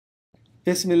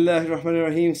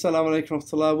Bismillahirrahmanirrahim. Assalamu alaikum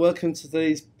warahmatullah. Welcome to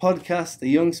today's podcast, the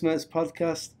Young Smirks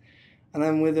podcast. And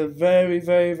I'm with a very,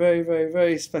 very, very, very,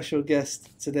 very special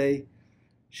guest today,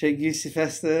 Sheikh Yusuf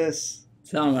Estes.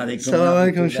 Assalamu alaikum.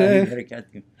 Assalamu alaikum,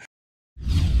 Sheikh.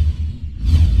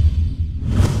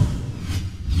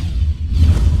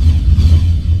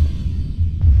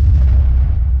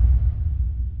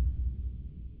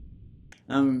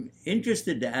 I'm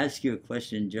interested to ask you a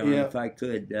question, John, Yeah. if I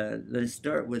could. Let's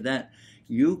start with that.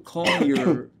 You call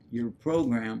your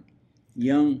program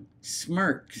Young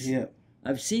Smirks. Yeah.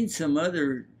 I've seen some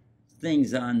other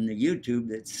things on YouTube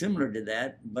that's similar to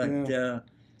that, but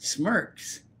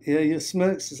Smirks. Yeah, your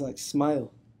Smirks is like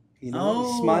smile. You know,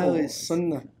 Oh. smile is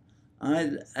sunnah.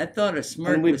 I thought a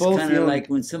smirk And we was both kind of young. like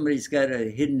when somebody's got a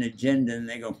hidden agenda and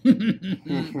they go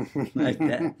like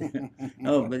that.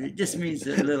 Oh, but it just means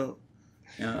a little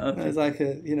It's like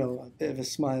a bit of a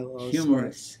smile. Or a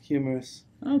humorous. smile. Humorous.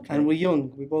 Okay. And we're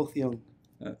young. We're both young.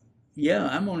 Yeah,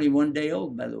 I'm only 1 day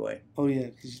old, by the way. Oh, yeah.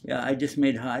 'Cause Yeah, I just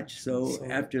made Hajj, so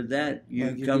after that, you like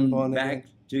you've been come born back again.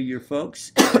 to your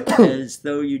folks as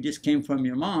though you just came from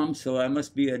your mom, so I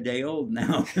must be a day old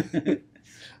now.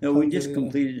 No, we just Alhamdulillah.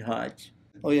 completed Hajj.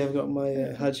 Oh, yeah, I've got my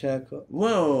Hajj haircut.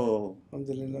 Whoa!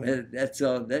 Alhamdulillah. That's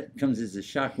all. That comes as a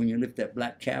shock when you lift that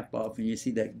black cap off and you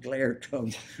see that glare come.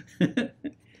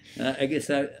 I guess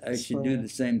I should do the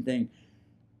same thing.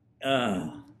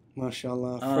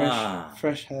 MashaAllah.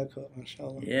 Fresh haircut,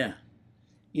 MashaAllah. Yeah.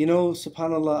 You know,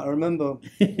 subhanAllah, I remember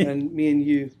when me and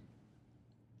you,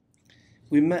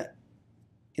 we met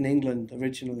in England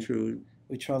originally. True.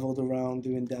 We travelled around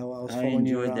doing dawah. I was I following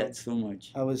you enjoyed around. that so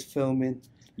much. I was filming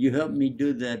You helped me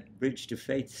do that Bridge to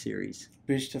Faith series.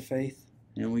 Bridge to Faith.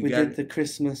 And We we did the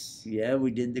Christmas. Yeah,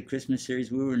 we did the Christmas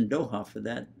series. We were in Doha for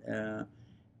that.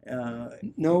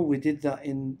 No, we did that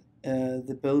in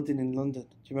the building in London.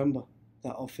 Do you remember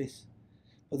that office?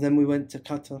 But then we went to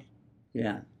Qatar.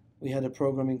 Yeah, We had a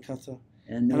program in Qatar.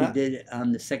 and And we I- did it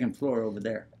on the second floor over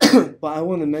there. But I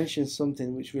want to mention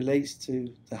something which relates to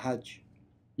the Hajj.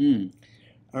 Mm.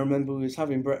 I remember we was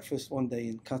having breakfast one day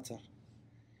in Qatar,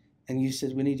 and you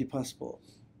said we need your passport.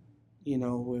 You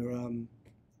know, we're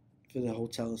for the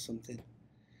hotel or something.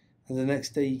 And the next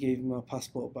day you gave me my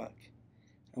passport back,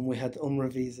 and we had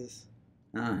Umrah visas.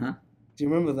 Uh-huh. Do you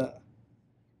remember that?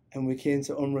 And we came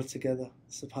to Umrah together.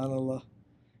 Subhanallah,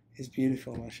 it's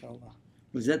beautiful, mashallah.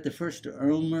 Was that the first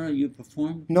Umrah you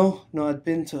performed? No, I'd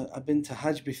been to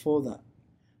Hajj before that.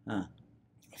 Ah.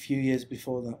 A few years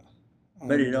before that.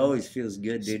 But it And, always feels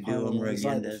good to do subhanallah, Umrah it's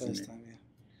again, like the doesn't first it? time,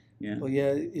 yeah. Yeah. But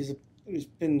yeah, it's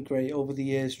been great over the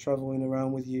years traveling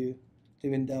around with you,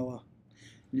 doing dawah.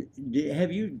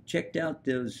 Have you checked out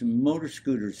those motor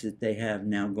scooters that they have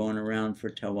now going around for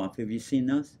Tawaf? Have you seen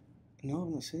those? No,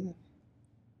 I've not seen it.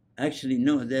 Actually,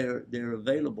 no, they're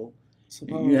available.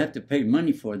 Subhanallah. You have to pay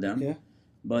money for them. Yeah.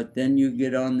 But then you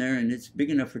get on there, and it's big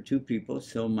enough for 2 people.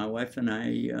 So my wife and I,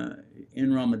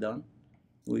 in Ramadan,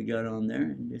 we got on there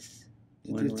and just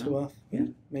You went do around. tawaf. Yeah.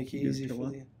 Make it Do easy for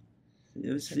tawaf. you.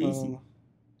 It was easy. Subhanallah.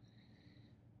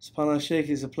 Subhanallah, Sheikh,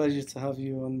 it's a pleasure to have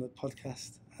you on the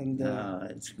podcast. And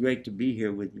It's great to be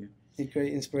here with you. a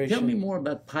great inspiration. Tell me more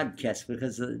about podcasts,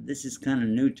 because this is kind of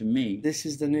new to me. This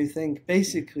is the new thing.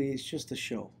 Basically, it's just a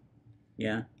show.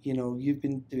 Yeah. You know, you've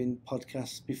been doing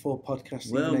podcasts before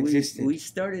podcasts Well, even existed. we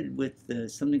started with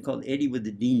something called Eddie with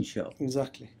the Dean Show.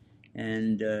 Exactly.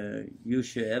 And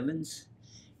Yusuf Evans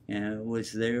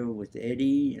was there with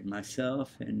Eddie and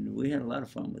myself, and we had a lot of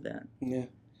fun with that. Yeah.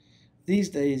 These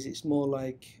days, it's more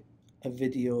like a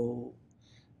video,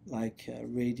 like a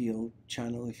radio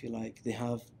channel, if you like. They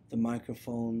have the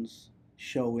microphones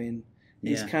showing.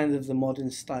 It's Yeah. kind of the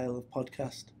modern style of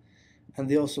podcast. And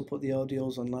they also put the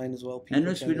audios online as well. I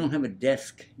notice we don't have a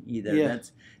desk either. Yeah.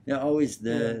 They're always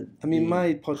Yeah. I mean, the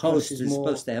my podcast host is is more...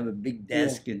 supposed to have a big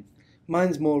desk, and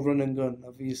Mine's more run and gun,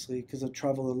 obviously, because I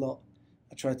travel a lot.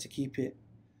 I try to keep it,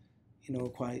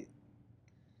 quite,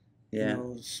 yeah.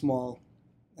 small,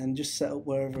 and just set up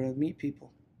wherever I meet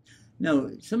people.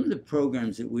 No, some of the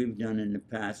programs that we've done in the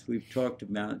past, we've talked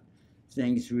about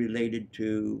things related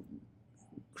to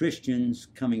Christians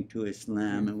coming to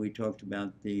Islam, and we talked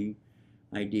about the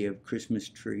idea of Christmas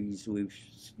trees. We've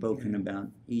spoken about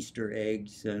Easter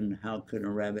eggs and how could a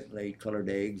rabbit lay colored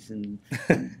eggs, and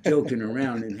joking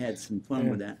around and had some fun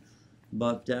with that.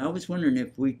 But I was wondering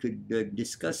if we could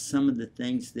discuss some of the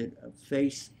things that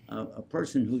face a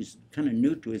person who's kind of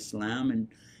new to Islam, and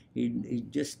he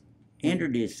just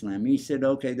entered Islam. He said,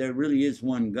 okay, there really is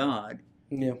one God,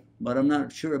 Yeah. but I'm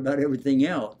not sure about everything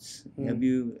else. Have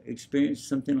you experienced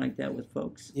something like that with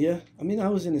folks? Yeah. I mean, I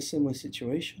was in a similar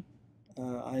situation.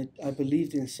 I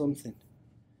believed in something,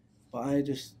 but I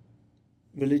just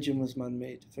religion was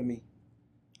man-made for me.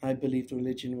 I believed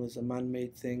religion was a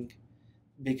man-made thing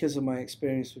because of my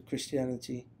experience with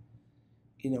Christianity,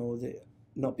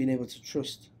 not being able to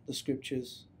trust the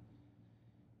scriptures,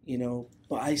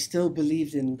 but I still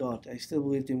believed in God. I still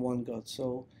believed in one God.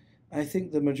 So I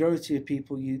think the majority of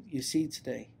people you see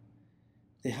today,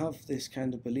 they have this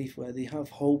kind of belief where they have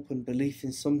hope and belief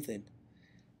in something,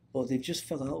 but they've just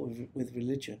fell out with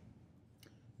religion.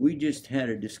 We just had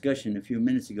a discussion a few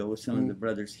minutes ago with some of the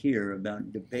brothers here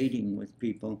about debating with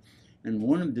people. And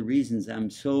one of the reasons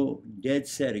I'm so dead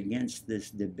set against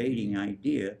this debating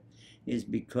idea is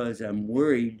because I'm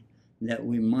worried that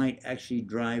we might actually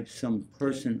drive some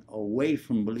person away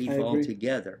from belief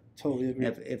altogether. Totally agree.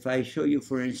 If I show you,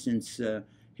 for instance,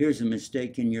 here's a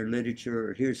mistake in your literature,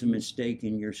 or here's a mistake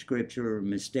in your scripture, or a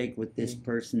mistake with this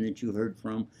person that you heard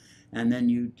from, and then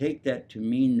you take that to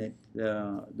mean that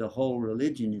the whole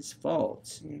religion is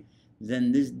false,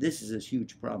 then this is a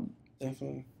huge problem.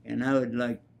 Definitely. And I would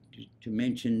like to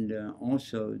mention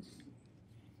also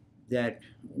that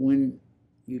when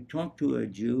you talk to a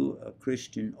Jew, a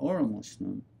Christian, or a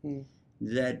Muslim,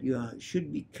 that you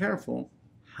should be careful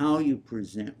how you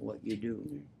present what you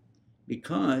do.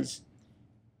 Because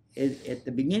at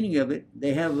the beginning of it,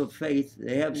 they have a faith,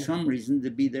 they have some reason to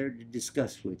be there to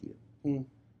discuss with you.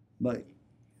 But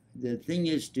the thing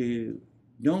is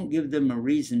don't give them a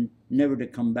reason never to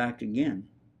come back again.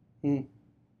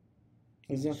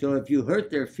 Exactly. So if you hurt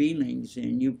their feelings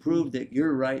and you prove that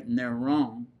you're right and they're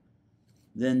wrong,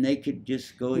 then they could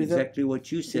just go exactly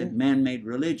what you said, man-made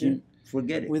religion,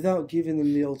 forget it. Without giving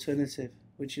them the alternative,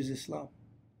 which is Islam.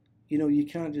 You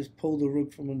can't just pull the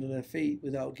rug from under their feet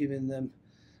without giving them,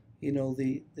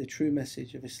 the true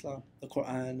message of Islam, the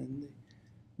Quran.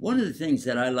 One of the things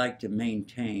that I like to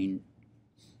maintain,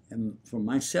 and for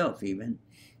myself even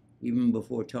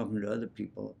before talking to other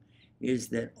people, is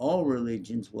that all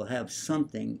religions will have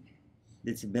something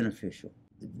that's beneficial.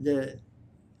 The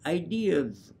idea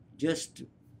of just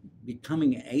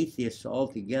becoming an atheist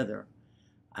altogether,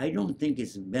 I don't think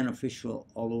is beneficial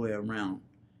all the way around.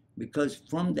 Because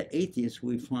from the atheists,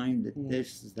 we find that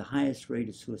this is the highest rate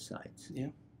of suicides. Yeah.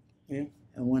 And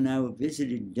when I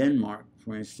visited Denmark,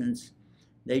 for instance,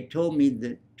 they told me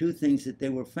that two things that they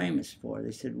were famous for.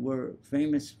 They said, we're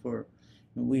famous for,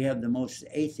 we have the most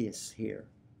atheists here.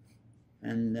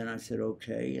 And then I said,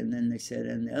 okay. And then they said,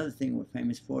 and the other thing we're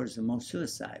famous for is the most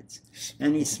suicides.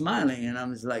 And he's smiling, and I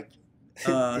was like,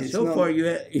 so far,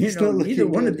 neither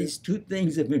one of these two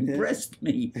things have impressed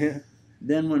me. Yeah.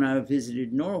 Then when I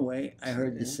visited Norway, I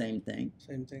heard the same thing.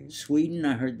 Same thing. Sweden,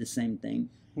 I heard the same thing.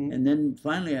 And then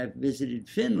finally I visited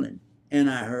Finland, and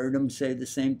I heard them say the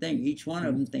same thing. Each one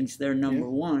of them thinks they're number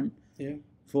one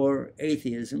for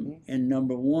atheism and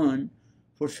number one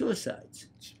for suicides.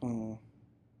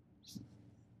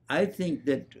 I think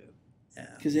that...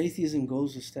 Because atheism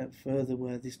goes a step further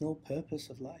where there's no purpose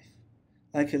of life.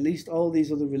 Like at least all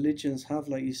these other religions have,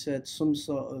 like you said, some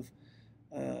sort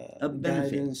of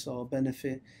guidance or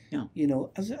benefit. Yeah.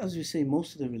 As we say,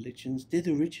 most of the religions did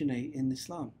originate in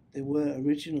Islam. They were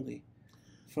originally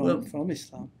from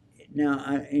Islam.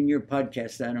 Now, in your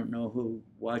podcast, I don't know who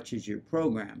watches your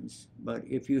programs, but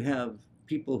if you have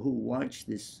people who watch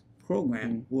this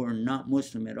program who are not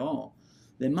Muslim at all,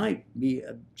 they might be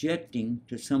objecting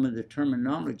to some of the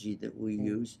terminology that we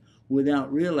use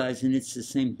without realizing it's the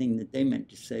same thing that they meant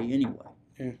to say anyway.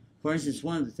 Yeah. For instance,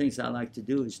 one of the things I like to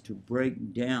do is to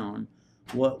break down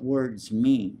what words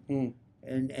mean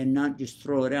and not just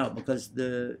throw it out, because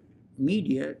the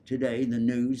media today, the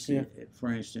news,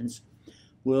 for instance,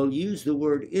 will use the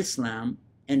word Islam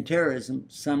and terrorism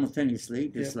simultaneously,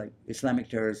 just like Islamic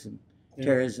terrorism,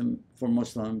 terrorism for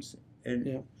Muslims.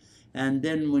 And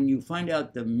then when you find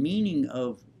out the meaning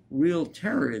of real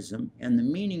terrorism and the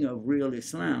meaning of real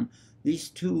Islam, these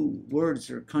two words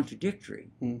are contradictory.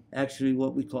 Actually,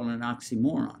 what we call an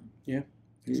oxymoron. Yeah,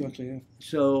 exactly. Yeah.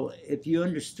 So if you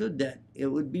understood that, it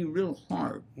would be real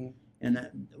hard.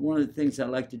 And one of the things I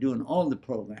like to do in all the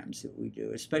programs that we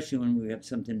do, especially when we have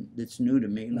something that's new to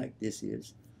me, like this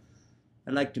is,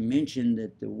 I like to mention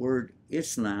that the word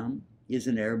Islam is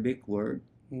an Arabic word.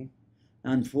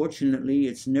 Unfortunately,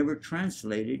 it's never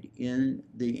translated in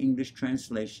the English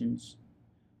translations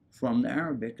from the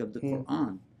Arabic of the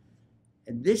Quran.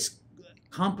 And this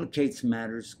complicates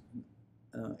matters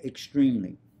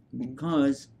extremely,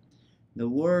 because the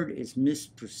word is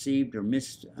misperceived or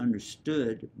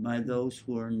misunderstood by those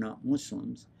who are not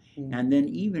Muslims. And then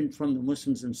even from the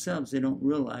Muslims themselves, they don't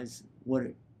realize what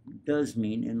it does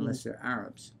mean unless they're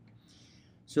Arabs.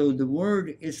 So the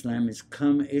word Islam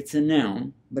it's a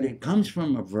noun, but it comes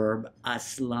from a verb,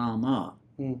 aslama.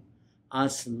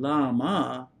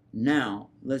 Aslama Now,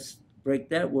 let's break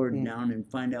that word down and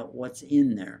find out what's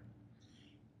in there.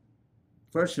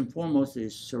 First and foremost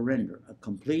is surrender, a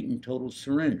complete and total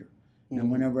surrender. And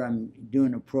whenever I'm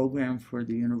doing a program for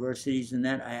the universities and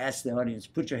that, I ask the audience,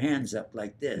 put your hands up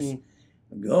like this.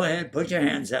 Go ahead, put your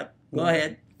hands up. Go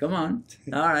ahead, come on.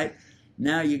 All right,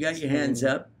 now you got your hands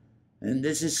up, and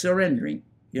this is surrendering.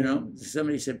 You know,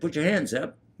 somebody said, put your hands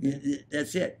up.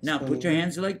 That's it. Now put your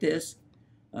hands like this.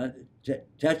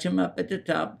 Touch them up at the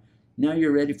top. Now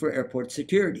you're ready for airport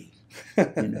security.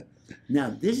 You know? Now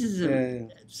this is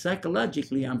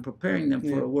psychologically, I'm preparing them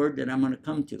for a word that I'm going to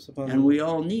come to, and we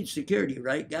all need security,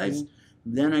 right, guys?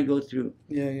 Then I go through.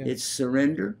 It's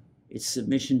surrender. It's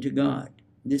submission to God.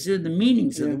 These are the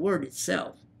meanings of the word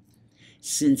itself.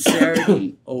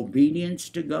 Sincerity, obedience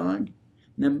to God.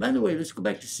 Now, by the way, let's go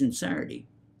back to sincerity.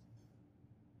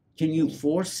 Can you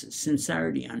force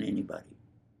sincerity on anybody?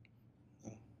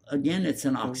 Again, it's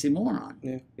an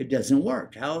oxymoron. It doesn't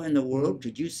work. How in the world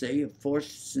could you say you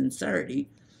forced sincerity?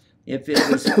 If it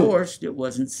was forced, it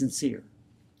wasn't sincere.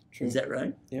 True. Is that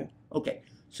right? Yeah. Okay.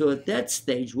 So at that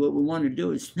stage, what we want to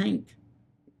do is think.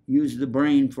 Use the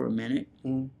brain for a minute.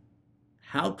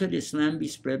 How could Islam be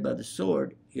spread by the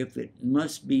sword if it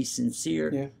must be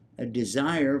sincere, a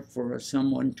desire for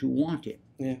someone to want it?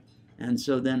 And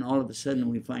so then all of a sudden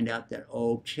we find out that,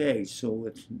 okay, so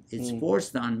if it's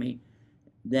forced on me,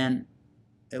 then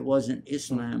it wasn't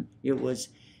Islam, it was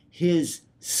his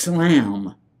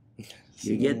slam.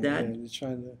 You get that?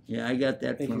 Yeah, I got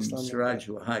that from Siraj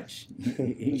Wahaj.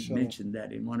 He mentioned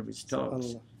that in one of his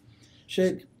talks.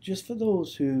 Sheikh, just for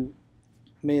those who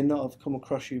may not have come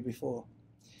across you before,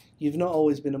 you've not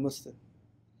always been a Muslim.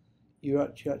 You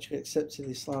actually accepted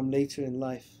Islam later in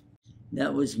life.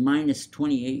 That was minus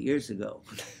 28 years ago.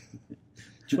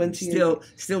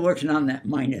 Still working on that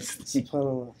minus thing.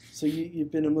 SubhanAllah. So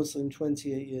you've been a Muslim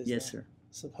 28 years Yes, now.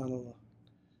 sir. SubhanAllah.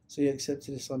 So you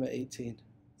accepted Islam at 18.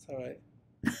 It's all right.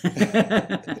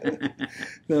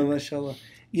 No, mashallah.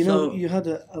 You know, you had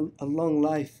a long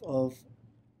life of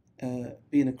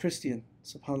being a Christian.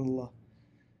 SubhanAllah.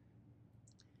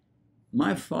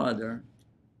 My father,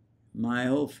 my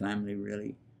whole family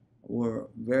really, were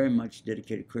very much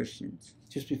dedicated Christians.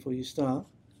 Just before you start,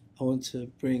 I want to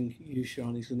bring Yusha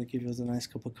on. He's going to give us a nice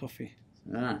cup of coffee.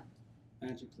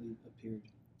 Magically appeared.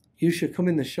 Yusha, come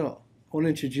in the shot. I want to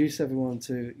introduce everyone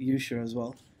to Yusha as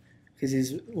well, because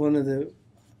he's one of the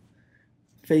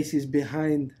faces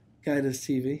behind Guiders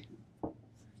TV.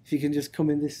 If you can just come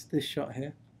in this shot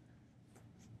here.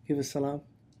 Give us salam.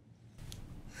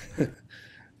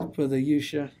 Brother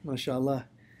Yusha, mashallah.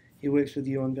 He works with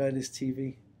you on Guiders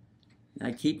TV.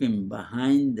 I keep him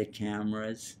behind the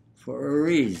cameras for a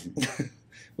reason.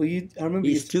 Well, I remember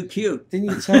he's too cute. Didn't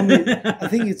you tell me? I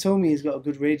think you told me he's got a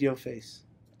good radio face.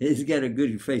 He's got a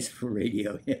good face for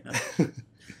radio, yeah.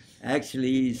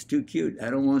 Actually, he's too cute. I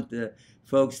don't want the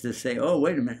folks to say, oh,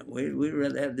 wait a minute, we'd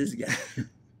rather have this guy.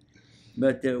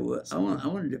 But I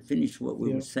wanted to finish what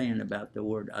we were saying about the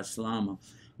word aslama,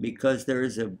 because there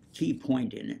is a key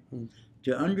point in it.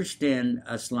 To understand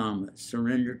aslama,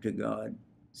 surrender to God,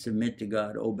 submit to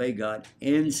God, obey God,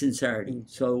 in sincerity.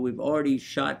 So we've already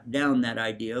shot down that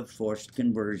idea of forced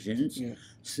conversions.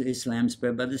 Islam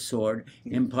spread by the sword,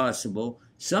 impossible.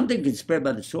 Something can spread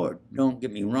by the sword, don't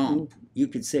get me wrong. You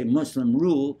could say Muslim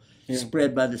rule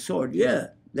spread by the sword. Yeah,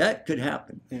 that could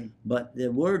happen. But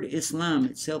the word Islam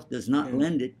itself does not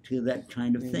lend it to that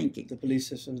kind of thinking. The belief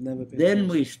system's never been. Then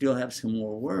we still have some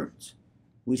more words.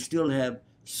 We still have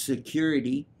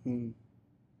security.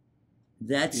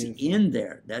 That's in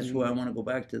there. That's why I want to go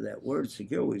back to that word,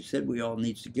 secure. We've said we all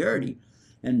need security,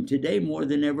 and today more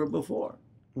than ever before.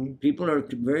 People are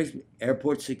very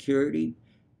airport security,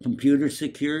 computer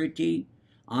security,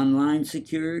 online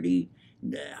security,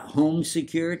 home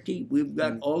security. We've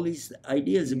got all these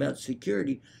ideas about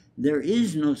security. There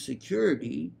is no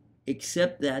security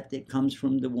except that comes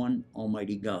from the one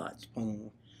Almighty God.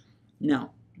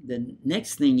 Now, the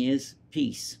next thing is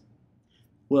peace.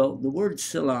 Well, the word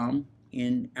salam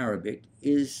in Arabic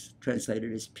is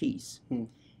translated as peace.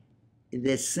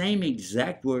 The same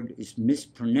exact word is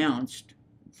mispronounced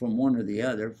from one or the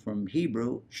other, from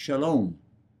Hebrew, shalom.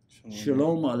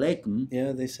 Shalom alaikum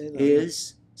they say that.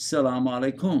 Is salam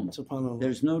alaikum.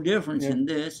 There's no difference in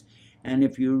this. And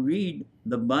if you read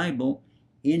the Bible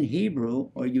in Hebrew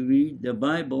or you read the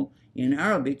Bible in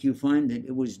Arabic, you find that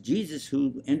it was Jesus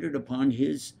who entered upon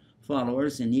his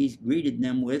followers and he greeted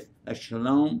them with a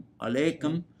shalom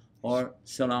alaikum or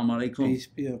salam alaikum. Peace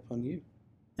be upon you.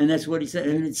 And that's what he said.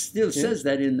 And it still says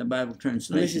that in the Bible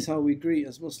translation. And this is how we greet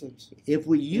as Muslims. If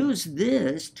we use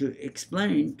this to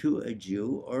explain to a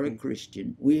Jew or a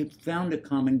Christian, we've found a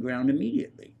common ground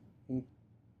immediately.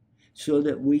 so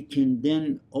that we can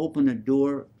then open a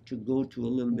door to go to a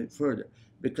little bit further.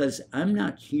 Because I'm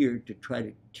not here to try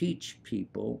to teach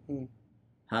people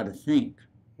how to think.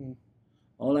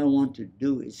 All I want to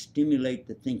do is stimulate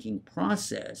the thinking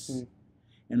process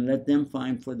and let them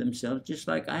find for themselves, just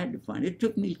like I had to find. It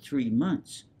took me 3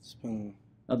 months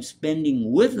of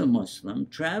spending with a Muslim,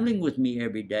 traveling with me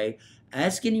every day,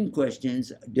 asking him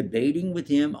questions, debating with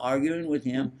him, arguing with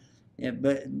him. Yeah,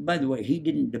 but by the way, he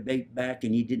didn't debate back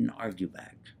and he didn't argue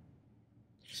back.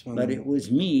 But it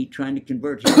was me trying to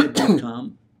convert him to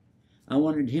become, I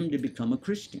wanted him to become a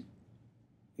Christian.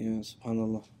 Yeah,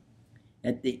 subhanAllah.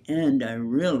 At the end, I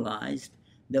realized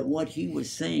that what he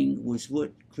was saying was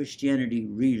what Christianity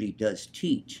really does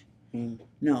teach.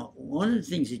 Now, one of the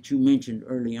things that you mentioned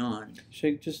early on.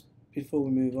 Sheikh, just before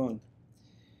we move on,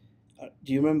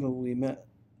 do you remember we met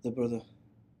the brother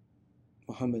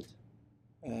Muhammad?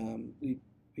 We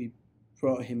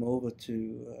brought him over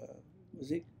to,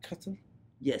 was it Qatar?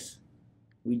 Yes,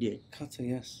 we did. Qatar,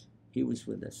 yes. He was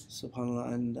with us.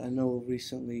 SubhanAllah, and I know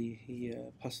recently he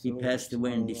passed away. He passed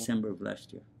away in December of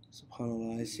last year.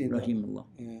 SubhanAllah, I seen Rahimullah.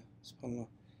 that. Yeah, SubhanAllah.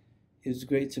 It was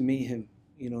great to meet him,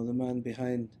 you know, the man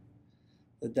behind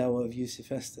the dawah of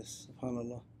Yusuf Estes,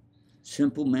 SubhanAllah.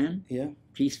 Simple man, yeah,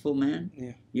 peaceful man.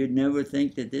 Yeah. You'd never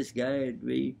think that this guy would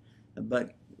be,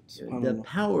 but the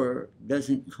power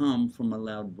doesn't come from a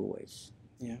loud voice.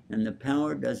 Yeah. And the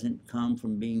power doesn't come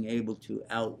from being able to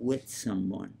outwit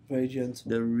someone. Very gentle.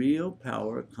 The real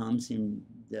power comes in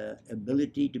the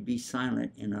ability to be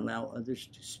silent and allow others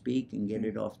to speak and get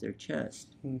it off their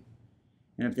chest. And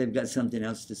if they've got something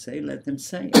else to say, let them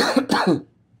say it.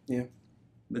 Yeah.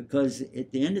 Because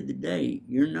at the end of the day,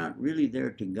 you're not really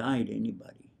there to guide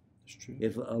anybody. It's true.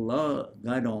 If Allah,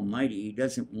 God Almighty, He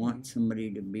doesn't want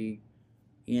somebody to be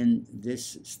in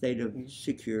this state of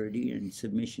security and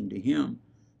submission to Him,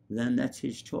 then that's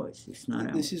His choice. It's not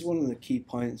ours. This is one of the key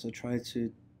points I try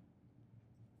to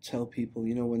tell people,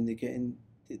 you know, when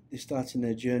they're starting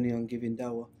their journey on giving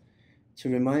dawah, to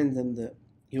remind them that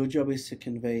your job is to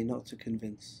convey, not to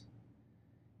convince.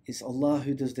 It's Allah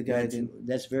who does the guiding.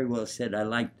 That's very well said. I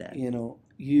like that. You know,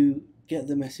 you get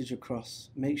the message across.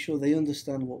 Make sure they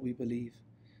understand what we believe,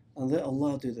 and let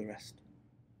Allah do the rest.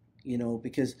 You know,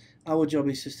 because our job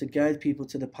is just to guide people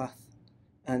to the path,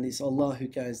 and it's Allah who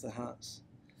guides the hearts.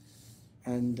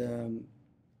 And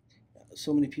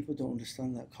so many people don't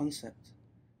understand that concept,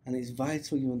 and it's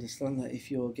vital you understand that if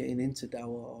you're getting into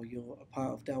dawah or you're a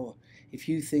part of dawah. If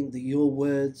you think that your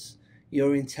words,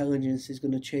 your intelligence is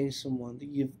going to change someone,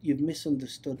 you've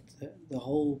misunderstood the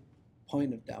whole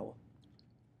point of dawah.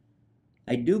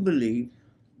 I do believe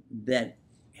that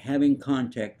having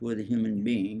contact with a human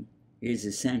being is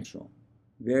essential,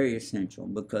 very essential,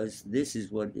 because this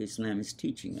is what Islam is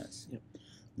teaching us. Yep.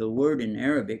 The word in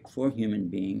Arabic for human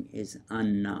being is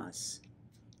annas,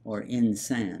 or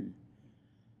insan,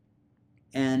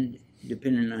 and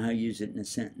depending on how you use it in a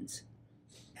sentence.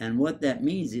 And what that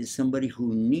means is somebody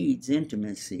who needs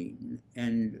intimacy,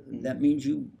 and that means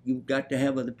you've got to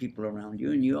have other people around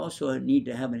you, and you also need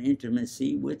to have an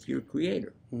intimacy with your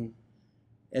Creator.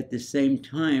 At the same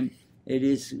time, it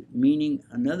is meaning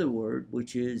another word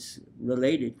which is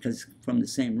related, because from the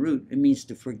same root, it means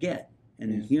to forget.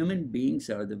 And human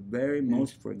beings are the very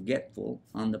most forgetful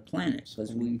on the planet,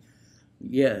 because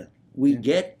we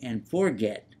get and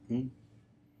forget,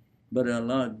 but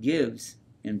Allah gives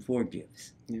and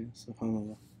forgives. Yeah,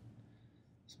 subhanAllah.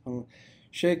 SubhanAllah.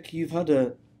 Sheikh, you've had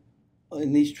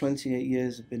in these 28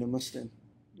 years of being a Muslim,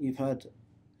 you've had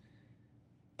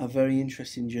a very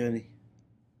interesting journey.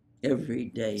 Every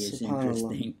day is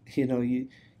interesting. You know,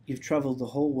 you've travelled the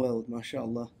whole world,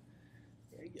 mashallah.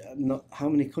 How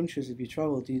many countries have you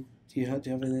travelled? Do you have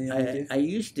any idea? I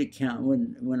used to count,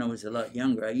 when I was a lot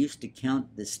younger, I used to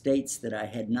count the states that I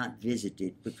had not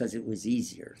visited because it was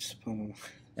easier. SubhanAllah.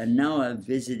 And now I've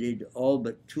visited all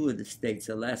but 2 of the states,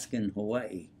 Alaska and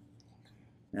Hawaii.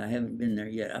 I haven't been there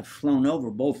yet. I've flown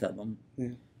over both of them.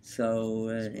 Yeah. So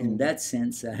in that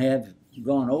sense, I have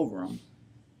gone over them.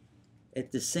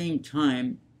 At the same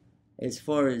time, as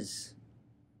far as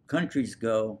countries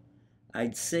go,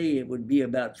 I'd say it would be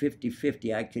about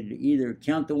 50-50. I could either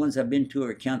count the ones I've been to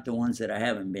or count the ones that I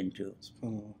haven't been to.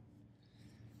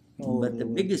 But the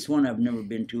biggest one I've never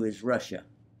been to is Russia.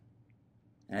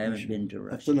 I haven't been to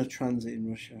Russia. I've done a transit in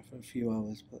Russia for a few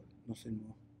hours, but nothing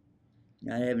more.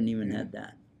 I haven't even had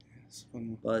that.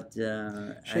 But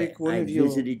Sheikh, I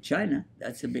visited China.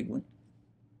 That's a big one.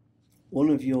 One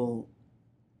of your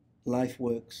life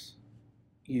works,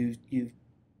 you've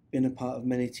been a part of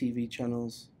many TV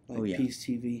channels like Peace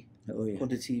TV,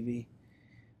 Huda TV,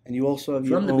 and you also have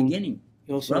from the beginning.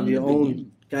 You also From have your the own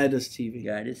beginning. Guidance TV.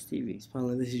 Guidance TV.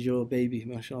 SubhanAllah, this is your baby,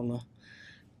 mashallah,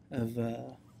 of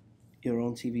your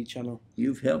own TV channel.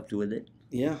 You've helped with it.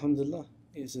 Yeah, alhamdulillah.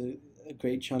 It's a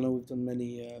great channel. We've done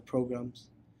many programs.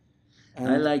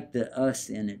 I like the us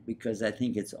in it because I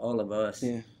think it's all of us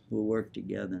Yeah. who work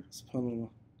together.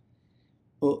 SubhanAllah.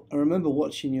 But I remember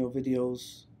watching your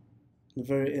videos in the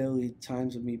very early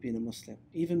times of me being a Muslim.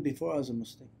 Even before I was a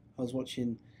Muslim, I was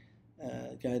watching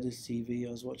Guidance TV.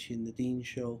 I was watching the Dean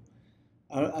Show.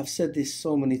 I've said this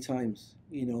so many times.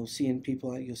 You know, seeing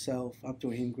people like yourself,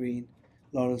 Abdurrahim Green,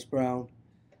 Lawrence Brown.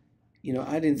 You know,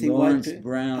 I didn't think Lawrence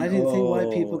Brown. I didn't think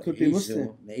white people could be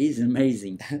Muslim. He's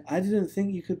amazing. I didn't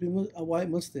think you could be a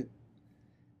white Muslim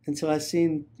until I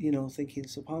seen, you know, thinking,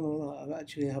 SubhanAllah, I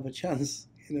actually have a chance,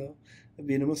 you know, of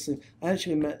being a Muslim. I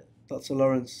actually met Dr.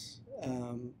 Lawrence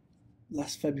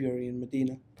last February in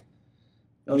Medina.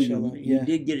 Oh, you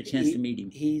did get a chance to meet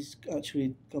him. He's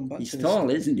actually gone back He's to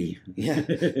tall, isn't he? Yeah.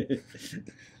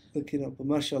 Looking up, but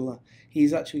mashallah,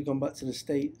 he's actually gone back to the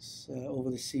States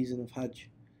over the season of Hajj.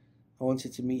 I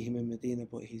wanted to meet him in Medina,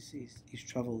 but he's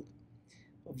travelled.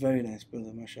 But very nice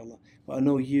brother, mashallah. But I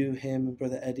know you, him, and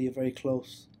brother Eddie are very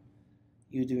close.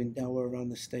 You're doing dawah around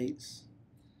the States,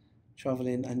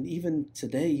 travelling, and even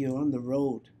today you're on the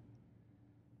road.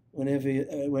 Whenever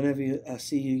I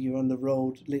see you, you're on the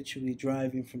road, literally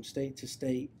driving from state to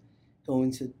state,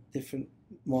 going to different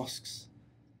mosques.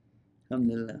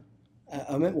 Alhamdulillah.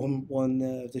 I met one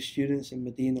of the students in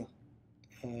Medina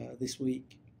this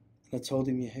week, and I told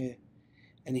him you're here,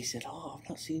 and he said, "Oh, I've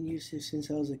not seen Yusuf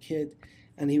since I was a kid,"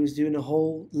 and he was doing a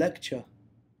whole lecture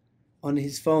on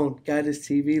his phone, Guidance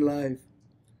TV live,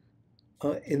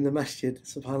 in the masjid.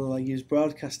 SubhanAllah, he was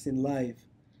broadcasting live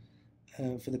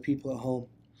for the people at home.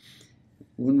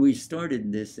 When we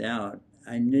started this out,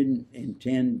 I didn't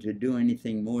intend to do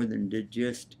anything more than to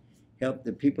just help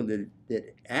the people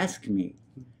that asked me.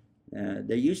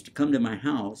 They used to come to my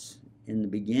house in the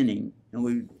beginning, and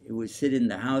we would sit in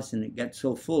the house, and it got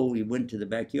so full we went to the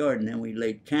backyard, and then we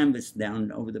laid canvas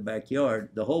down over the backyard,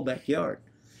 the whole backyard.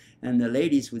 And the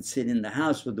ladies would sit in the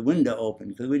house with the window open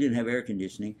because we didn't have air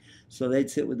conditioning. So they'd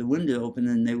sit with the window open,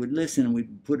 and they would listen, and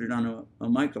we'd put it on a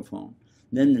microphone.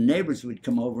 Then the neighbors would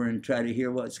come over and try to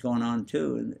hear what's going on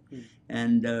too,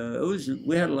 and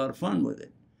we had a lot of fun with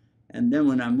it. And then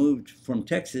when I moved from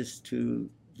Texas to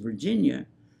Virginia,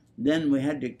 then we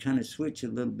had to kind of switch a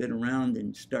little bit around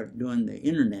and start doing the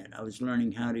internet. I was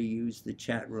learning how to use the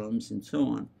chat rooms and so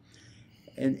on.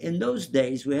 And in those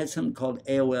days, we had something called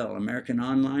AOL, American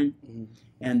Online,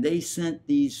 and they sent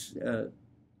these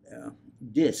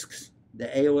discs, the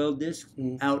AOL discs,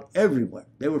 out everywhere.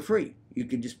 They were free. You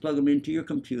could just plug them into your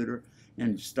computer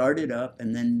and start it up,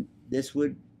 and then this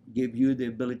would give you the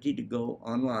ability to go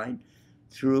online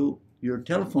through your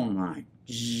telephone line.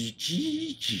 The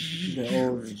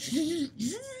old,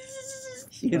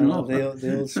 you know,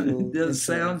 the old school. the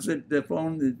sounds that the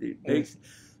phone makes,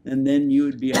 and then you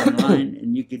would be online,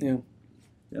 and you could. Yeah.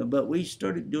 But we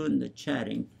started doing the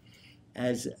chatting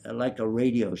as like a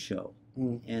radio show,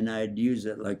 and I'd use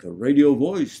it like a radio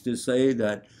voice to say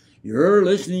that you're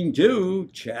listening to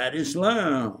Chat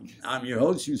Islam. I'm your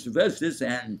host, Yusuf Estes,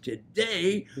 and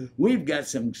today we've got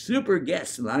some super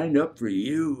guests lined up for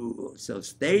you. So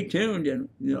stay tuned, and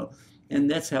and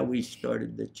that's how we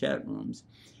started the chat rooms.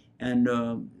 And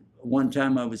one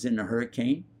time I was in a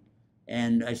hurricane,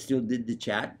 and I still did the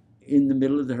chat in the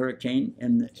middle of the hurricane,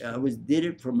 and I did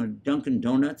it from a Dunkin'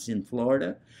 Donuts in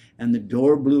Florida, and the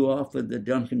door blew off of the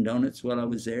Dunkin' Donuts while I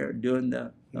was there doing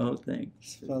the whole thing.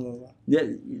 Yeah,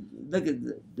 look at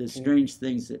the strange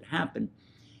things that happened.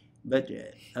 But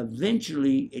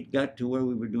eventually it got to where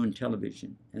we were doing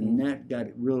television, and that got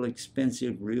real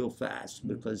expensive real fast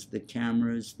because the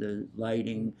cameras, the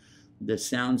lighting, the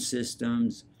sound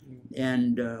systems,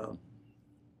 and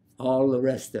all the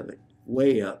rest of it,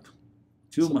 way up.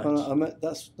 Too much.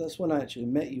 That's when I actually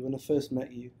met you. When I first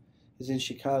met you, it was in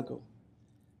Chicago.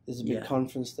 There's a big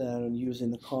conference there, and you was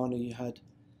in the corner. You had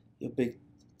your big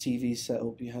TV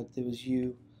setup. There was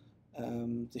you,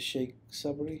 the Sheikh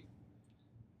Sabri,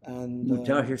 and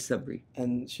Mutahir Sabri,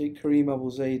 and Sheikh Kareem Abu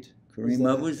Zaid.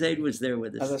 Kareem Abu Zaid was there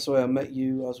with us. And that's why I met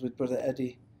you. I was with brother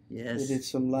Eddie. Yes. We did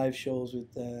some live shows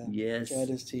with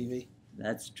Guidance TV.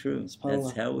 That's true.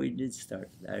 That's how we did start.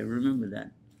 I remember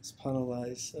that.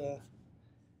 SubhanAllah.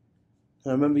 I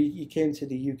remember you came to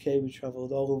the UK. We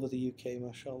travelled all over the UK,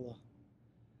 mashallah.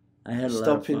 I had a lot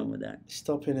of fun with that.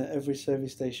 Stopping at every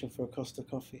service station for a Costa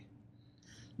coffee.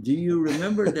 Do you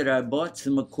remember that I bought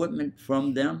some equipment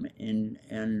from them and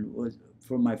was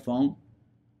for my phone?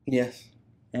 Yes.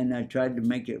 And I tried to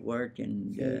make it work,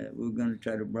 and we were going to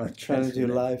try to broadcast. Trying to do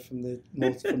it live from the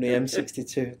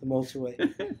M62, the motorway.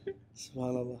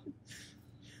 Subhanallah.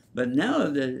 But now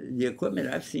the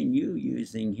equipment I've seen you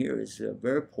using here is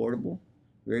very portable,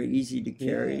 very easy to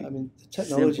carry. Yeah, I mean, the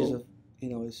technology simple.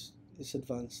 is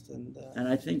advanced, and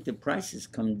I think the prices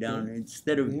come down. Yeah.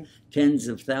 Instead of Yeah. tens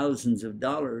of thousands of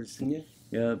dollars, Yeah.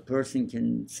 a person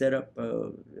can set up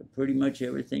pretty much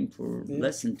everything for Yeah.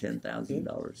 less than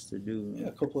 $10,000 to do.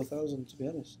 a couple of thousand, to be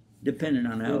honest. Depending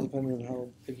on how. Depending on how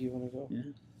big you want to go. Yeah.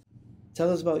 Tell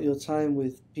us about your time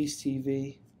with Peace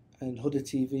TV and Huda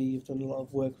TV. You've done a lot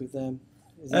of work with them.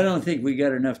 I don't think we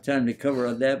got enough time to cover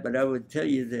all that, but I would tell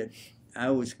you that I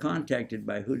was contacted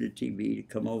by Huda TV to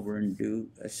come over and do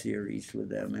a series with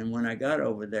them. And when I got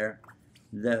over there,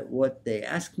 what they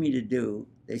asked me to do,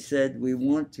 they said, we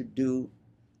want to do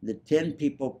the 10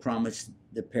 people promised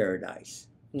the paradise.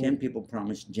 10 people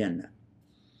promised Jannah.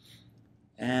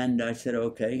 And I said,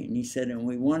 okay. And he said, and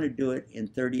we want to do it in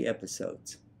 30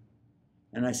 episodes.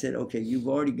 And I said, okay, you've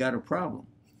already got a problem.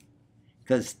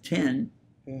 Because 10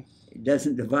 it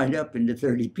doesn't divide up into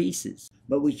 30 pieces.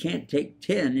 But we can't take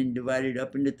 10 and divide it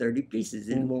up into 30 pieces.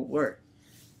 It won't work.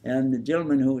 And the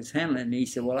gentleman who was handling it, he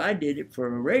said, well, I did it for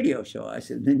a radio show. I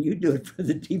said, then you do it for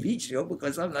the TV show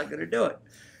because I'm not going to do it.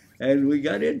 And we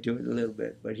got into it a little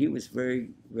bit. But he was very,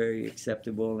 very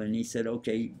acceptable. And he said,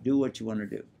 okay, do what you want to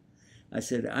do. I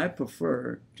said, I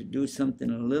prefer to do something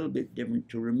a little bit different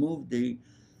to remove the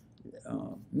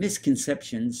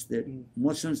misconceptions that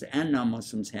Muslims and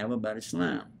non-Muslims have about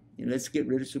Islam. Let's get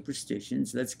rid of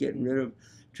superstitions. Let's get rid of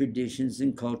traditions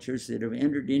and cultures that have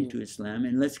entered into Islam,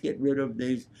 and let's get rid of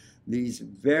these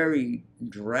very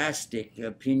drastic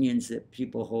opinions that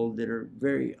people hold that are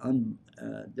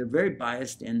they're very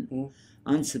biased and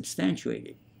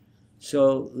unsubstantiated.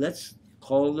 So let's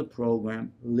call the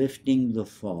program Lifting the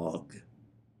Fog.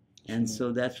 And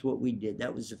so that's what we did.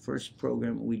 That was the first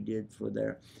program we did for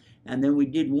there. And then we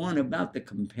did one about the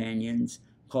companions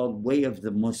called Way of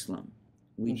the Muslim.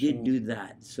 We did do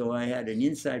that. So I had an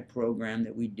inside program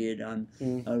that we did on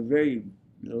a very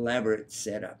elaborate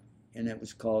setup, and it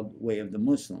was called Way of the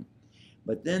Muslim.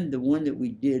 But then the one that we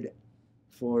did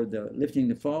for the Lifting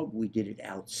the Fog, we did it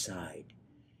outside.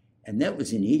 And that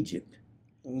was in Egypt.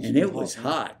 And it was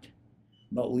hot.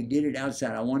 But we did it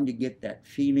outside. I wanted to get that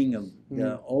feeling of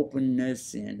the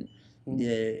openness, and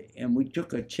we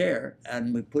took a chair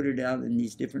and we put it out in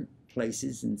these different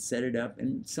places and set it up,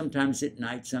 and sometimes at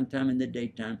night, sometime in the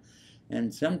daytime,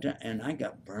 and I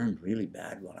got burned really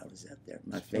bad while I was out there.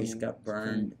 My face got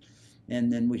burned,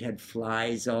 and then we had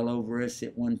flies all over us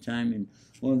at one time, and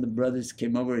one of the brothers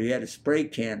came over, he had a spray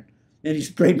can, and he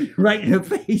sprayed me right in the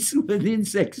face with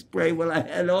insect spray. Well, I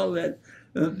had all that,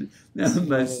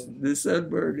 the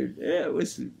sunburn, and it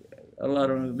was a lot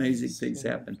of amazing things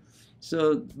happened.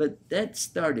 So, but that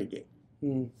started it.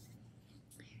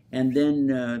 And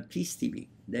then Peace TV,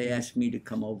 they asked me to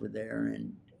come over there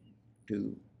and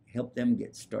to help them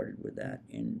get started with that.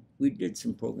 And we did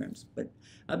some programs. But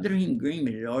Abdurrahim Green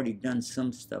had already done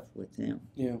some stuff with him.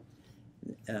 Yeah.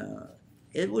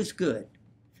 It was good.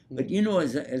 But you know,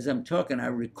 as I'm talking, I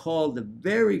recall the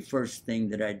very first thing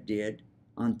that I did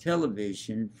on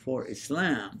television for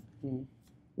Islam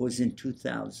was in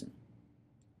 2000.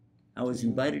 I was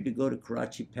invited to go to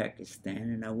Karachi, Pakistan,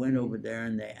 and I went over there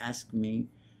and they asked me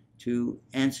to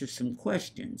answer some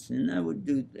questions, and I would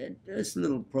do just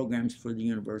little programs for the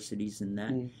universities and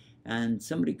that. And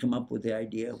somebody come up with the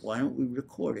idea, why don't we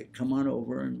record it? Come on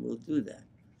over and we'll do that.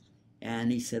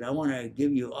 And he said, I want to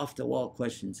give you off-the-wall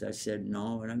questions. I said,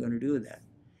 no, we're not going to do that.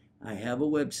 I have a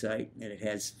website and it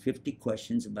has 50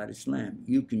 questions about Islam.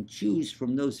 You can choose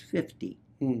from those 50,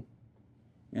 and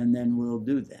then we'll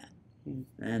do that.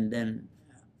 And then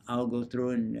I'll go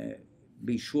through and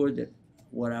be sure that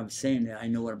what I'm saying, I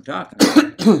know what I'm talking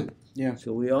about.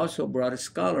 So we also brought a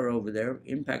scholar over there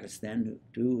in Pakistan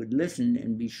who would listen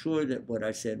and be sure that what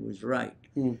I said was right,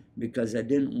 because I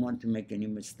didn't want to make any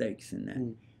mistakes in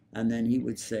that. And then he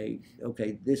would say,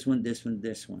 okay, this one, this one,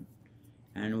 this one.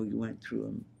 And we went through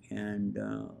them. And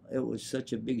it was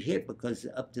such a big hit because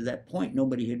up to that point,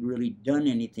 nobody had really done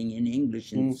anything in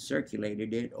English and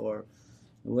circulated it, or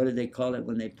what do they call it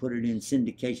when they put it in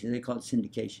syndication? They call it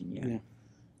syndication, yeah.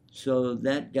 So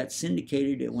that got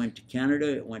syndicated. It went to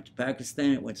Canada, it went to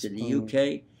Pakistan, it went to the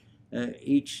UK,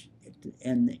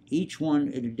 each one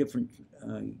at a different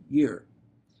year.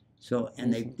 So,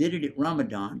 and they did it at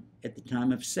Ramadan at the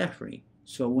time of Sehri.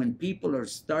 So when people are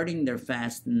starting their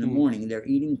fast in the morning, they're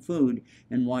eating food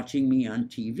and watching me on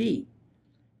TV.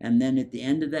 And then at the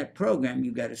end of that program,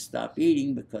 you got to stop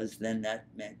eating, because then that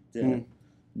meant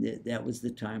that was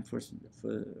the time for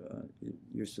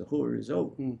your suhoor is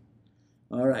over. Mm.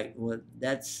 All right, well,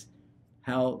 that's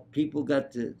how people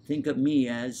got to think of me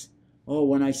as, oh,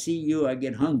 when I see you, I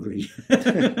get hungry.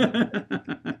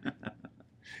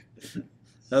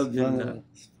 SubhanAllah,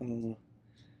 SubhanAllah.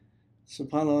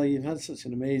 SubhanAllah, you've had such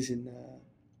an amazing,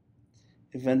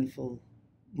 eventful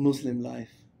Muslim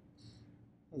life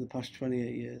for the past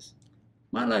 28 years.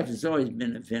 My life has always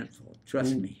been eventful,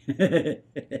 trust me. I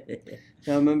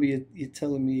remember you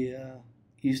telling me you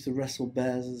used to wrestle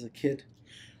bears as a kid.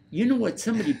 You know what?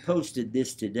 Somebody posted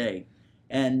this today,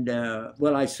 and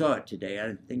well, I saw it today. I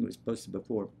didn't think it was posted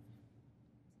before,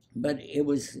 but it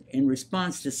was in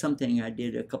response to something I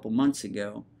did a couple months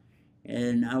ago,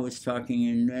 and I was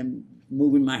talking and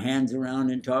moving my hands around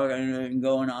and talking and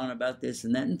going on about this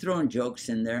and that and throwing jokes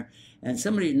in there. And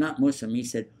somebody, not Muslim, he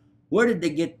said, "Where did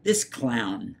they get this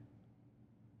clown?"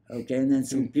 Okay, and then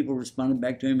some people responded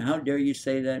back to him, "How dare you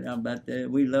say that about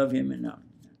we love him?" And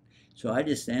so I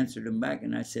just answered him back,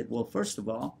 and I said, well, first of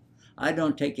all, I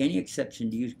don't take any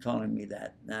exception to you calling me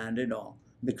that, not at all,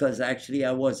 because actually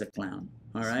I was a clown,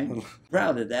 all right?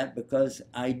 Proud of that, because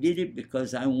I did it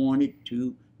because I wanted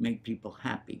to make people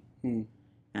happy.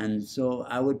 And so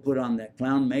I would put on that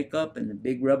clown makeup and the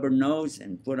big rubber nose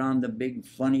and put on the big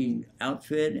funny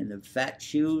outfit and the fat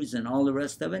shoes and all the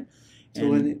rest of it. So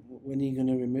when are you going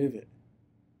to remove it?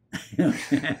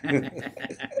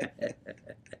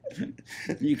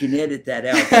 You can edit that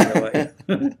out, by the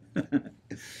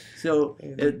way. So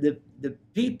the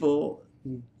people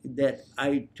that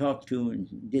I talked to and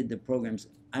did the programs,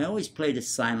 I always played a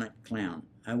silent clown.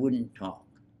 I wouldn't talk.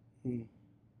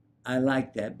 I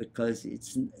like that because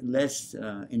it's less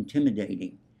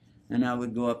intimidating. And I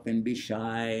would go up and be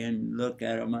shy and look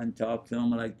at them and talk to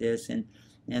them like this, and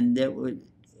that would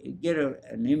get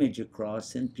an image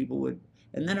across, and people would.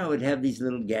 And then I would have these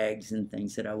little gags and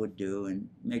things that I would do and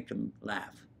make them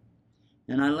laugh.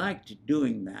 And I liked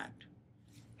doing that.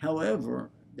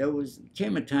 However,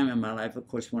 came a time in my life, of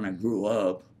course, when I grew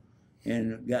up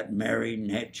and got married and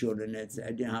had children, I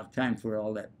didn't have time for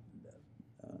all that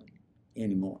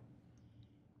anymore.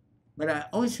 But I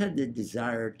always had the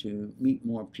desire to meet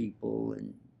more people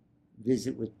and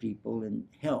visit with people and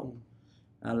help.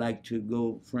 I like to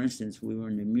go, for instance, we were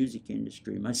in the music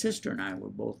industry. My sister and I were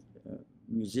both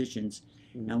musicians,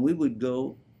 and we would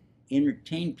go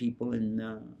entertain people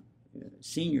in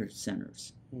senior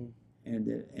centers,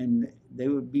 and they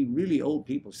would be really old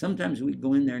people. Sometimes we'd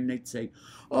go in there and they'd say,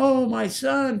 "Oh, my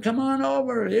son, come on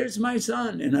over. Here's my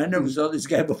son." And I never saw this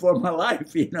guy before in my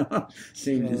life, you know.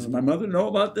 Saying, "Does my mother know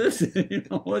about this?" You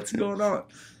know, what's going on?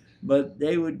 But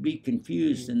they would be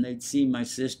confused, and they'd see my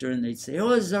sister, and they'd say, "Oh,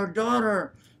 this is our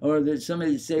daughter." Or that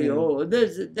somebody would say, "Oh,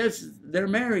 they're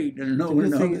married." And no,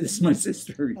 this is my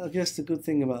sister. I guess the good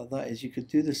thing about that is you could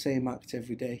do the same act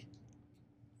every day.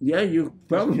 Yeah, you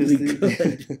probably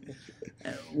could.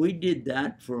 We did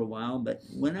that for a while, but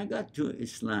when I got to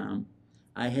Islam,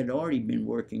 I had already been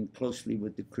working closely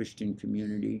with the Christian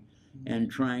community and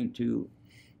trying to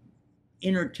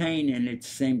entertain and at the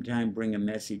same time bring a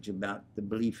message about the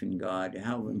belief in God.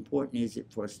 How important is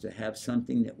it for us to have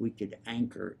something that we could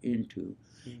anchor into?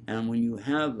 And when you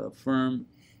have a firm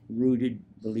rooted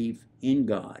belief in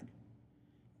God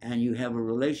and you have a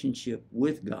relationship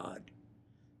with God,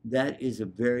 that is a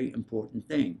very important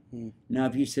thing. Now,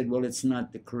 if you said, well, it's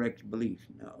not the correct belief.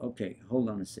 No, okay, hold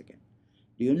on a second.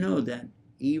 Do you know that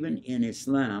even in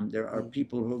Islam, there are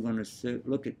people who are going to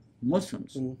look at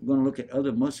Muslims, going to look at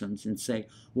other Muslims and say,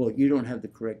 well, you don't have the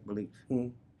correct belief.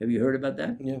 Have you heard about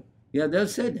that? Yeah. Yeah, they'll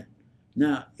say that.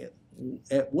 Now,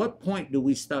 at what point do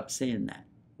we stop saying that?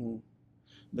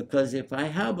 Because if I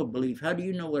have a belief, how do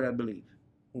you know what I believe?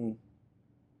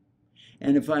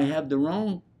 And if I have the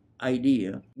wrong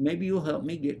idea, maybe you'll help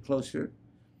me get closer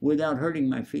without hurting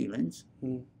my feelings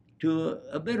to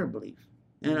a better belief.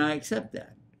 And I accept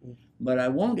that. But I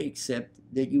won't accept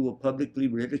that you will publicly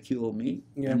ridicule me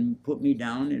and put me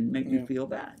down and make me feel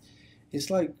bad. It's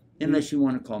like... Unless you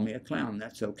want to call me a clown,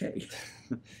 that's okay.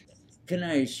 Can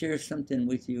I share something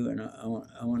with you? And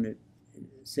I want to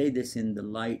say this in the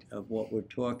light of what we're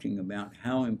talking about,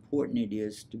 how important it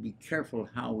is to be careful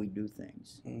how we do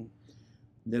things.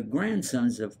 The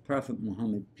grandsons of Prophet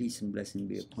Muhammad, peace and blessing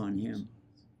be upon him,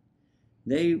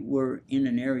 they were in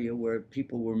an area where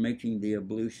people were making the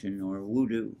ablution or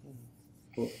wudu,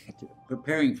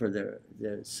 preparing for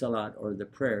the salat or the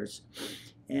prayers,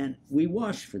 and we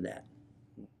washed for that.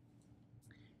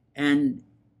 And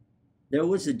there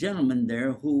was a gentleman there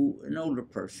an older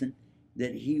person,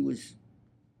 that he was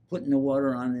putting the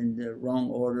water on in the wrong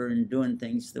order and doing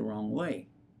things the wrong way.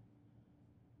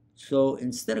 So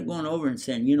instead of going over and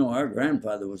saying, you know, our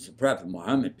grandfather was the Prophet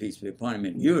Muhammad, peace be upon him,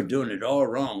 and you're doing it all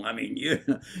wrong. I mean,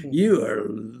 you are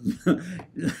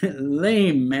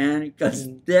lame, man, because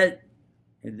that,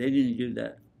 and they didn't do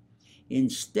that.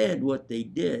 Instead, what they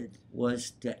did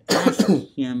was to ask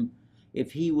him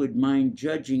if he would mind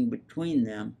judging between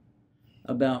them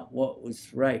about what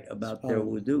was right about their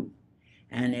wudu.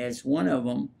 And as one of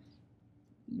them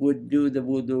would do the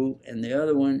wudu and the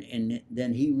other one, and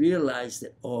then he realized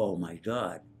that, oh my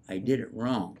God, I did it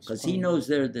wrong. Because he knows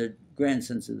they're the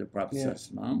grandsons of the Prophet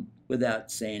without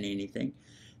saying anything.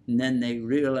 And then they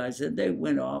realized that they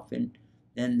went off, and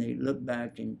then they look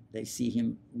back and they see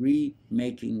him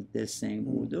remaking the same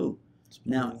wudu.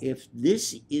 Now, if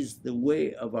this is the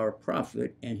way of our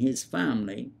Prophet and his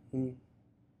family,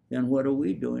 then what are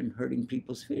we doing hurting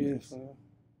people's feelings?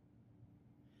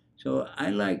 So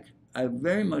I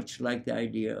very much like the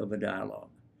idea of a dialogue.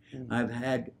 I've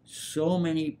had so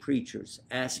many preachers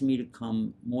ask me to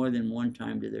come more than one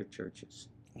time to their churches.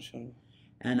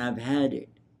 And I've had it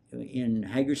in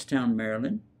Hagerstown,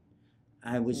 Maryland.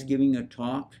 I was giving a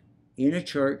talk in a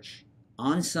church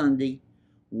on Sunday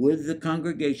with the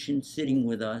congregation sitting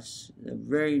with us. A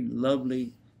very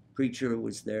lovely preacher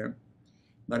was there.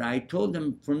 But I told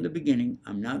them from the beginning,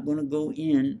 I'm not going to go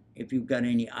in if you've got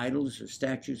any idols or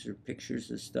statues or pictures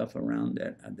of stuff around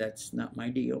that. That's not my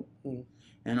deal.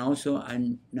 And also,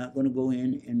 I'm not going to go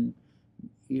in and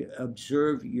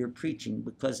observe your preaching,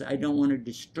 because I don't want to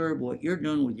disturb what you're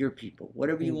doing with your people.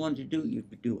 Whatever you want to do, you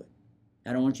could do it.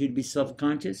 I don't want you to be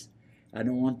self-conscious. I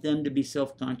don't want them to be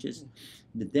self-conscious.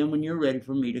 But then when you're ready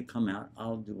for me to come out,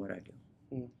 I'll do what I do.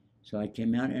 So I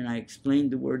came out and I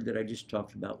explained the word that I just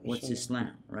talked about. What's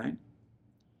Islam, right?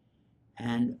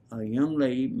 And a young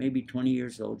lady, maybe 20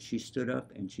 years old, she stood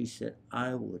up and she said,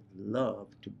 I would love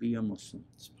to be a Muslim.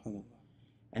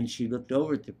 And she looked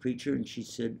over at the preacher and she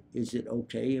said, is it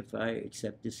okay if I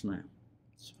accept Islam?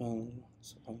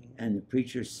 And the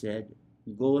preacher said,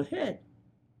 go ahead.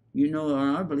 You know,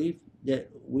 our belief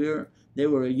that they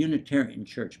were a Unitarian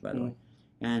church, by the way.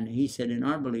 And he said, in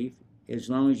our belief, as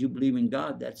long as you believe in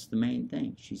God, that's the main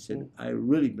thing. She said, I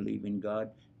really believe in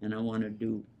God, and I want to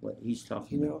do what he's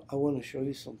talking about. You know, I want to show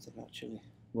you something, actually.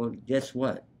 Well, guess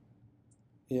what?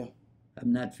 Yeah.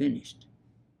 I'm not finished.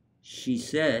 She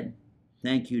said,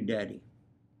 thank you, Daddy.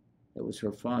 That was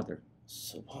her father.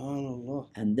 Subhanallah.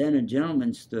 And then a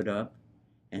gentleman stood up,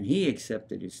 and he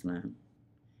accepted Islam.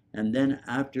 And then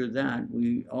after that,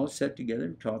 we all sat together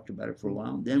and talked about it for a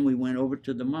while. Then we went over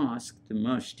to the mosque, the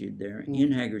masjid there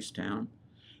in Hagerstown,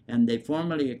 and they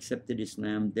formally accepted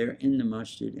Islam there in the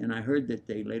masjid. And I heard that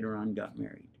they later on got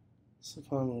married.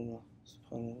 Subhanallah.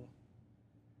 Subhanallah.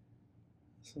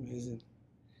 That's amazing.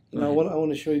 You know, I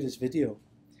want to show you this video.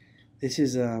 This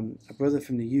is a brother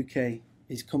from the UK.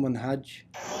 He's come on Hajj.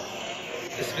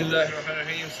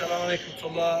 Bismillahirrahmanirrahim. Assalamu alaikum to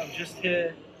Allah. I'm just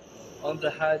here on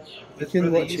the Hajj with you can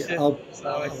Brother watch Yusuf, it.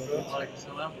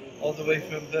 all the way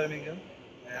from Birmingham,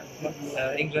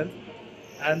 England.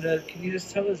 And can you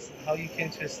just tell us how you came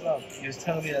to Islam? You was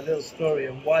telling me a little story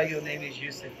and why your name is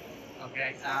Yusuf.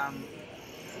 Okay,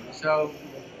 so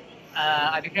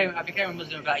I became a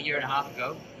Muslim about a year and a half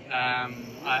ago.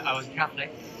 I was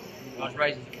Catholic. I was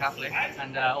raised as a Catholic,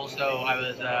 and also I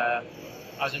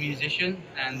was a musician,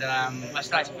 and I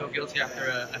started to feel guilty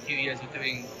after a few years of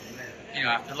doing,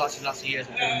 after lots of years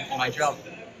of doing my job.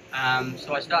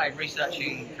 So I started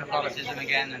researching Catholicism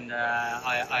again, and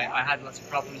I had lots of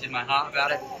problems in my heart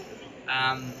about it.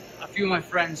 A few of my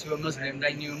friends who are Muslim,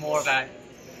 they knew more about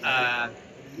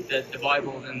the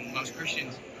Bible than most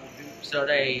Christians. So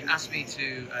they asked me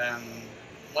to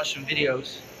watch some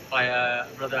videos by a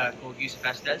brother called Yusuf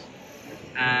Estes.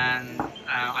 And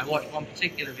I watched one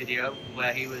particular video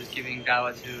where he was giving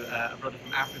dawah to a brother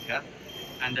from Africa.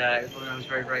 And it was one of those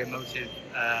very, very emotive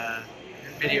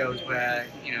videos where,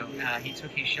 he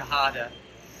took his shahada.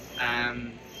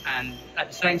 And at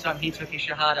the same time he took his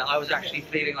shahada, I was actually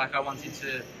feeling like I wanted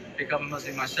to become a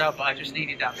Muslim myself, but I just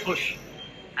needed that push.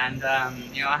 And,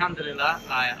 alhamdulillah,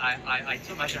 I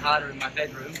took my shahada in my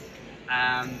bedroom.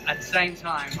 At the same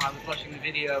time, I was watching the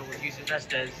video with Yusuf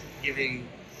Estes giving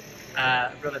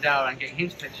brother dawah and getting him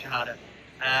to take the shahada.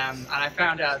 And I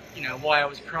found out, why I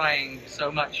was crying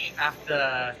so much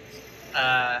after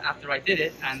I did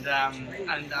it, and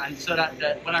so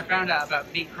that when I found out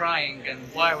about me crying and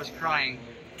why I was crying,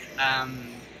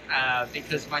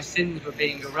 because my sins were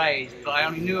being erased, but I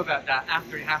only knew about that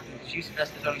after it happened, because Yusuf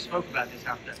Estes only spoke about this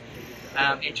after.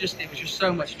 It was just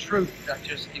so much truth that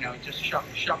just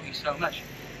shocked me so much.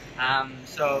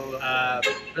 So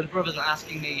the brothers were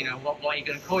asking me, what are you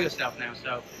going to call yourself now?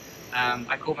 So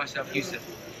I call myself Yusuf.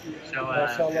 So,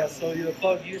 MashaAllah. So you're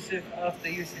called Yusuf after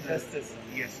Yusuf Estes.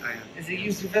 yes, I am. Is it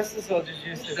Yusuf Estes or just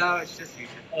Yusuf? No, it's just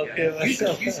Yusuf. Okay, Yeah.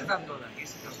 mashallah. Yusuf Abdullah.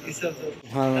 Yusuf Abdullah.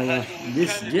 SubhanAllah.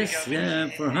 This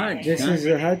for Hajj. This huh? is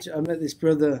the Hajj. I met this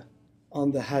brother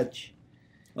on the Hajj,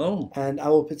 Oh, and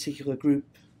our particular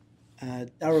group,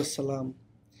 Dar es Salaam,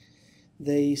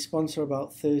 they sponsor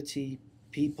about 30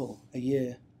 people a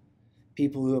year.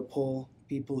 People who are poor,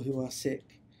 people who are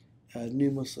sick,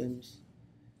 new Muslims,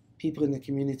 people in the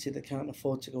community that can't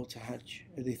afford to go to Hajj,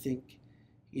 who they think,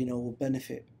 will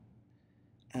benefit.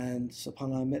 And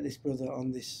subhanAllah, I met this brother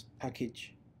on this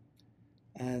package,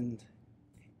 and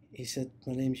he said,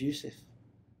 "My name's Yusuf,"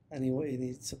 and he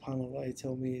subhanAllah, he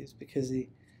told me it's because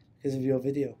of your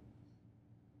video.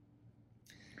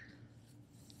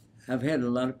 I've had a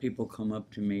lot of people come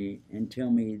up to me and tell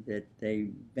me that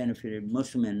they benefited,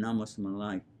 Muslim and non-Muslim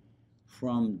alike,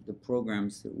 from the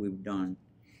programs that we've done.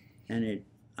 And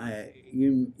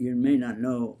you may not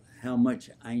know how much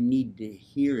I need to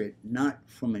hear it, not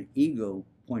from an ego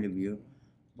point of view,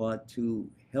 but to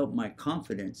help my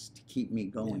confidence to keep me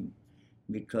going.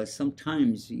 Because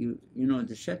sometimes,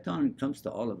 the shaitan comes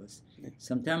to all of us.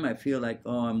 Sometimes I feel like,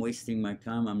 I'm wasting my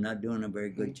time. I'm not doing a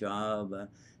very good job.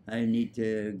 I need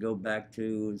to go back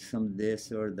to some of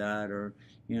this or that, or,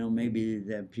 maybe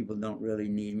that people don't really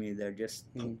need me. They're just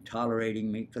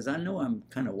tolerating me because I know I'm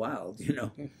kind of wild,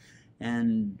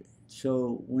 And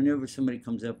so whenever somebody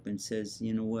comes up and says,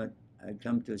 you know what, I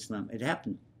come to Islam. It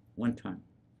happened one time.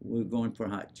 We were going for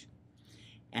Hajj.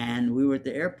 And we were at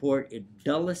the airport, at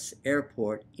Dulles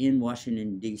Airport in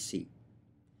Washington, D.C.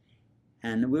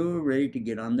 And we were ready to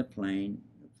get on the plane,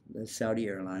 the Saudi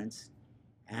Airlines.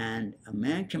 And a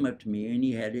man came up to me, and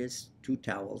he had his 2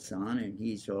 towels on, and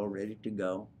he's all ready to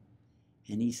go.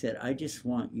 And he said, I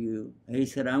want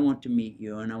to meet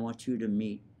you, and I want you to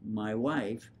meet my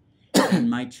wife and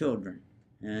my children.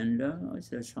 And I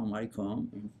said, Assalamu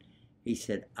alaikum. And he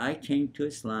said, I came to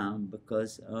Islam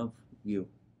because of you.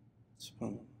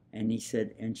 And he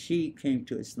said, and she came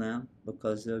to Islam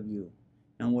because of you.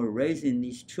 And we're raising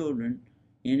these children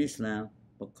in Islam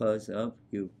because of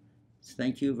you.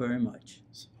 Thank you very much.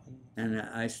 And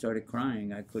I started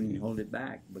crying. I couldn't hold it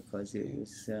back because it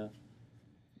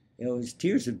was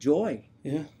tears of joy.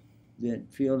 Yeah.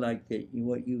 That feel like that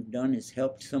what you've done is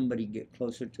helped somebody get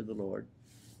closer to the Lord,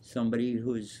 somebody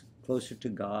who is closer to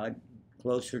God,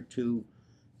 closer to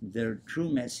the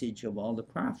true message of all the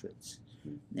prophets.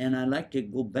 And I'd like to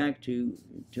go back to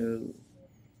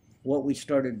what we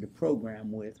started the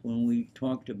program with when we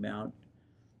talked about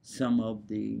some of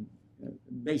the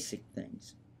basic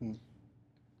things.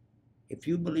 If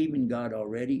you believe in God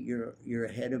already, you're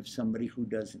ahead of somebody who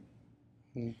doesn't.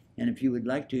 And if you would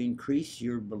like to increase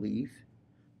your belief,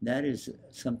 that is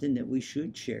something that we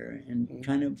should share and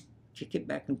kind of kick it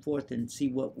back and forth and see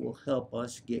what will help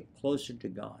us get closer to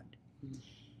God.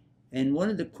 And one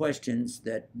of the questions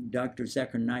that Dr.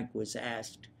 Zakir Naik was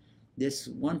asked, this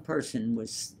one person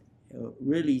was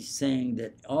really saying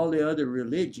that all the other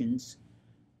religions,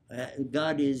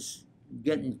 God is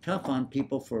getting tough on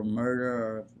people for murder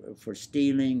or for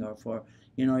stealing or for,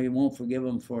 he won't forgive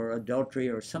them for adultery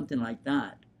or something like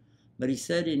that. But he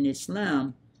said in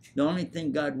Islam, the only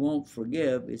thing God won't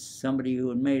forgive is somebody who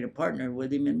had made a partner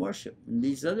with him in worship. And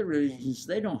these other religions,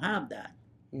 they don't have that.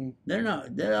 There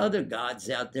are other gods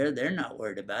out there. They're not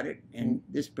worried about it. And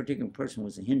this particular person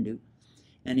was a Hindu.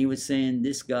 And he was saying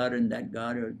this God and that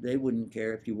God, or they wouldn't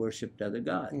care if you worshipped other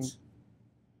gods.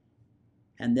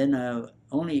 And then I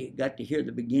only got to hear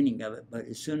the beginning of it. But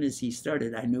as soon as he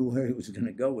started, I knew where he was going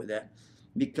to go with that.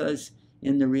 Because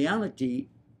in the reality,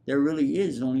 there really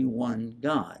is only one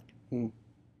God.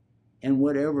 And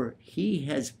whatever he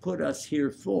has put us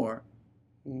here for,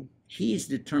 he's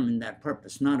determined that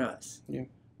purpose, not us.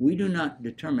 We do not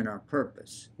determine our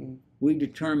purpose. We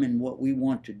determine what we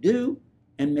want to do,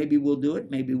 and maybe we'll do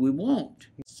it, maybe we won't.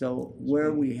 So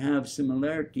where we have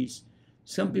similarities,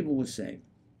 some people will say,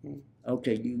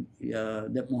 okay,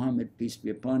 that Muhammad, peace be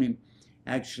upon him,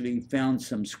 actually found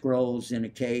some scrolls in a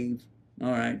cave,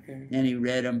 all right, and he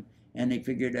read them, and they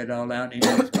figured it all out, and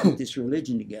he put this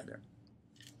religion together.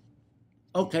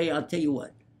 Okay, I'll tell you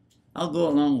what, I'll go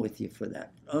along with you for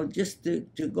that. Oh, just to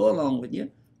go along with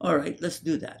you, all right, let's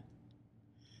do that.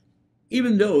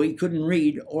 Even though he couldn't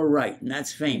read or write, and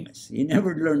that's famous. He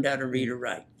never learned how to read or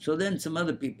write. So then some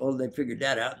other people, they figured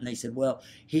that out, and they said, well,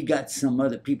 he got some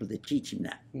other people to teach him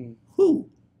that. Who?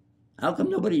 How come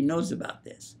nobody knows about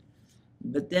this?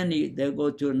 But then they'll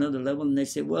go to another level, and they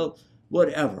say, well,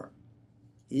 whatever.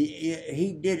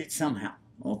 He did it somehow.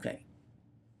 Okay.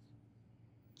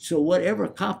 So whatever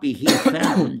copy he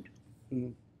found,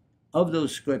 of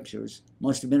those scriptures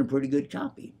must have been a pretty good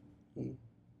copy. Mm.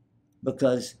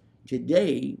 Because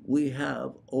today we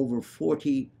have over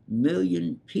 40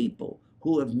 million people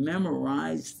who have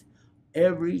memorized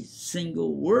every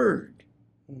single word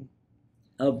Mm.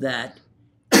 of that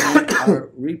and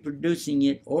are reproducing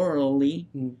it orally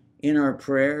Mm. in our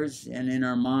prayers and in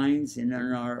our minds and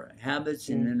in our habits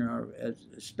and in our,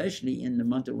 especially in the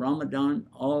month of Ramadan,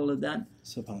 all of that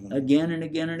Subhanallah. again and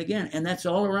again and again. And that's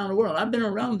all around the world. I've been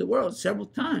around the world several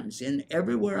times, and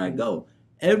everywhere I go,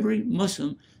 every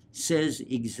Muslim says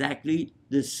exactly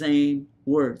the same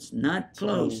words, not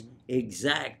close,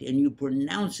 exact, and you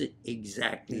pronounce it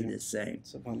exactly the same.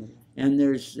 Subhanallah. And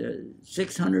there's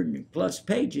 600 plus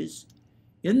pages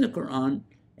in the Quran,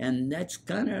 and that's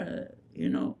kind of, you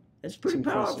know, that's pretty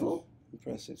powerful.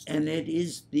 Impressive stuff. And it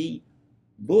is the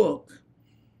book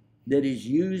that is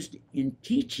used in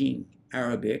teaching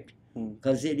Arabic,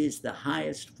 because it is the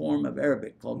highest form of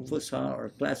Arabic, called Fusha or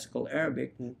classical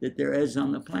Arabic, that there is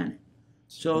on the planet.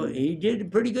 So he did a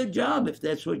pretty good job, if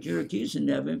that's what you're accusing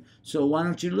of him. So why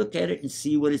don't you look at it and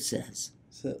see what it says?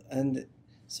 So, and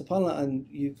subhanAllah, and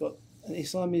you've got, and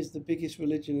Islam is the biggest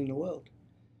religion in the world.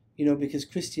 You know, because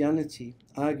Christianity,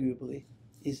 arguably,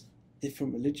 is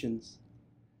different religions.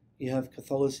 You have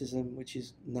Catholicism, which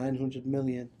is 900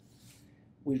 million,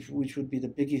 which would be the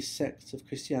biggest sect of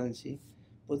Christianity.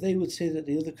 But they would say that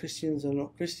the other Christians are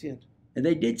not Christian. And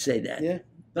they did say that. Yeah.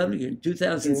 Publicly in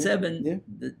 2007, Yeah.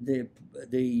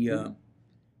 the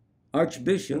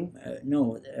Archbishop,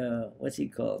 what's he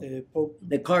called? The Pope.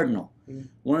 The Cardinal. Mm.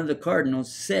 One of the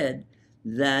cardinals said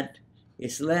that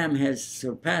Islam has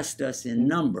surpassed us in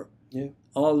number. Yeah.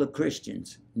 All the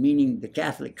Christians, meaning the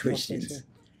Catholic Christians.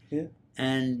 Yeah.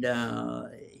 And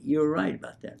you're right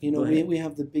about that. You know, Go ahead. we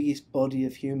have the biggest body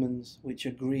of humans which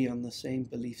agree on the same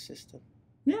belief system.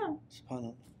 Yeah.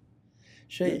 SubhanAllah.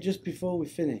 Shaykh, just before we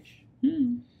finish,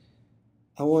 Hmm.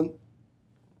 I want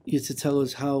you to tell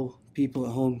us how people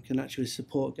at home can actually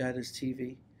support Guiders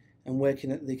TV and where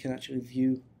they can actually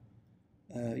view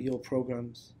your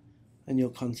programs and your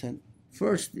content.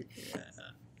 First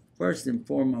and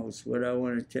foremost, what I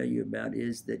want to tell you about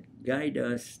is that Guide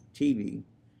Us TV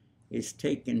is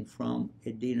taken from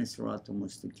Ihdina Siratal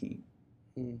Mustaqim.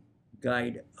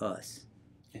 Guide Us.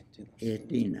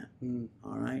 Ihdina.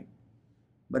 All right?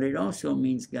 But it also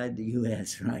means guide the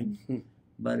U.S., right?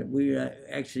 But we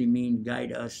actually mean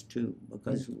guide us too,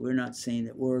 because we're not saying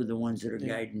that we're the ones that are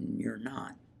guiding and you're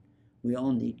not. We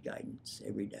all need guidance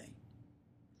every day.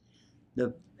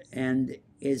 And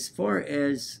as far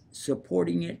as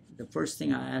supporting it, the first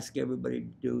thing I ask everybody to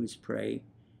do is pray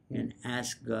and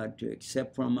ask God to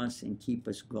accept from us and keep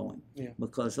us going. Yeah.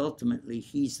 Because ultimately,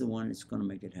 He's the one that's going to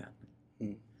make it happen.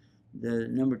 The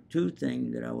number two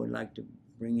thing that I would like to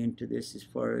bring into this as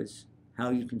far as how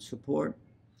you can support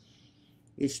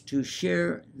is to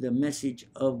share the message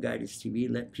of Guidance TV,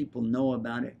 let people know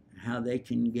about it, how they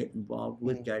can get involved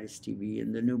with Guidance TV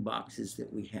and the new boxes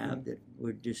that we have that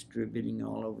we're distributing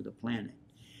all over the planet.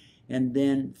 And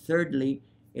then thirdly,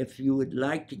 if you would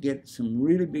like to get some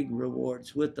really big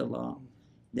rewards with the law,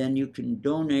 then you can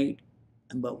donate,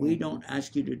 but we don't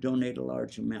ask you to donate a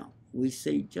large amount. We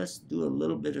say just do a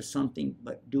little bit of something,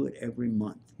 but do it every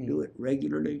month. Do it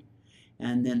regularly,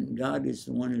 and then God is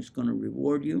the one who's going to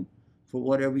reward you for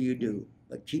whatever you do.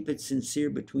 But keep it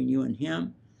sincere between you and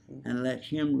Him, and let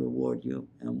Him reward you,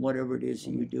 and whatever it is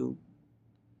you do,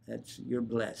 you're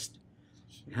blessed.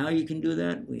 How you can do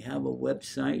that? We have a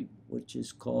website which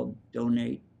is called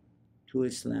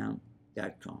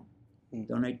donatetoislam.com.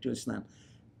 Donate to Islam.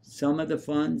 Some of the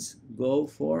funds go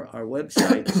for our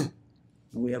websites,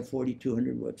 and we have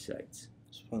 4,200 websites.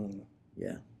 SubhanAllah.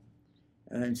 Yeah.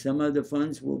 And some of the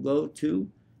funds will go to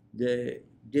the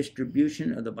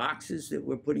distribution of the boxes that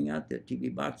we're putting out, the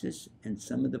TV boxes, and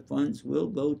some of the funds will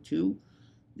go to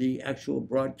the actual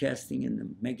broadcasting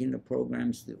and making the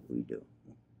programs that we do.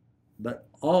 But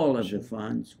all of the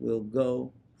funds will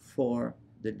go for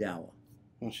the dawah.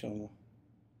 MashaAllah.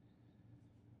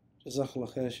 Jazakallah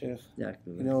khair, Shaykh.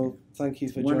 Exactly. You know, thank you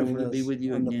for Wonderful joining to us be with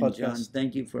you on the again, podcast. John.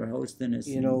 Thank you for hosting us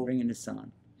and bringing us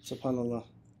on. SubhanAllah.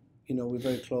 You know, we're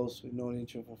very close. We've known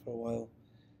each other for a while,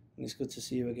 and it's good to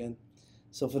see you again.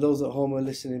 So for those at home who are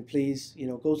listening, please, you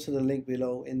know, go to the link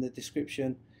below in the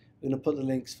description. We're going to put the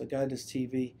links for Guiders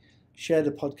TV. Share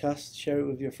the podcast. Share it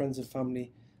with your friends and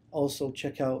family. Also,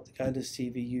 check out the Guiders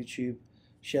TV YouTube.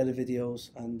 Share the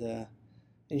videos, and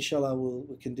inshallah,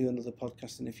 we can do another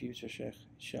podcast in the future, Sheikh.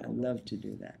 Inshallah. I'd love to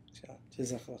do that.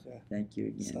 Jazakallah khair. Thank you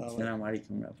again. Assalamu Assalamu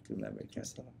alaikum wa rahmatullahi wa barakatuh.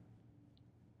 Assalam.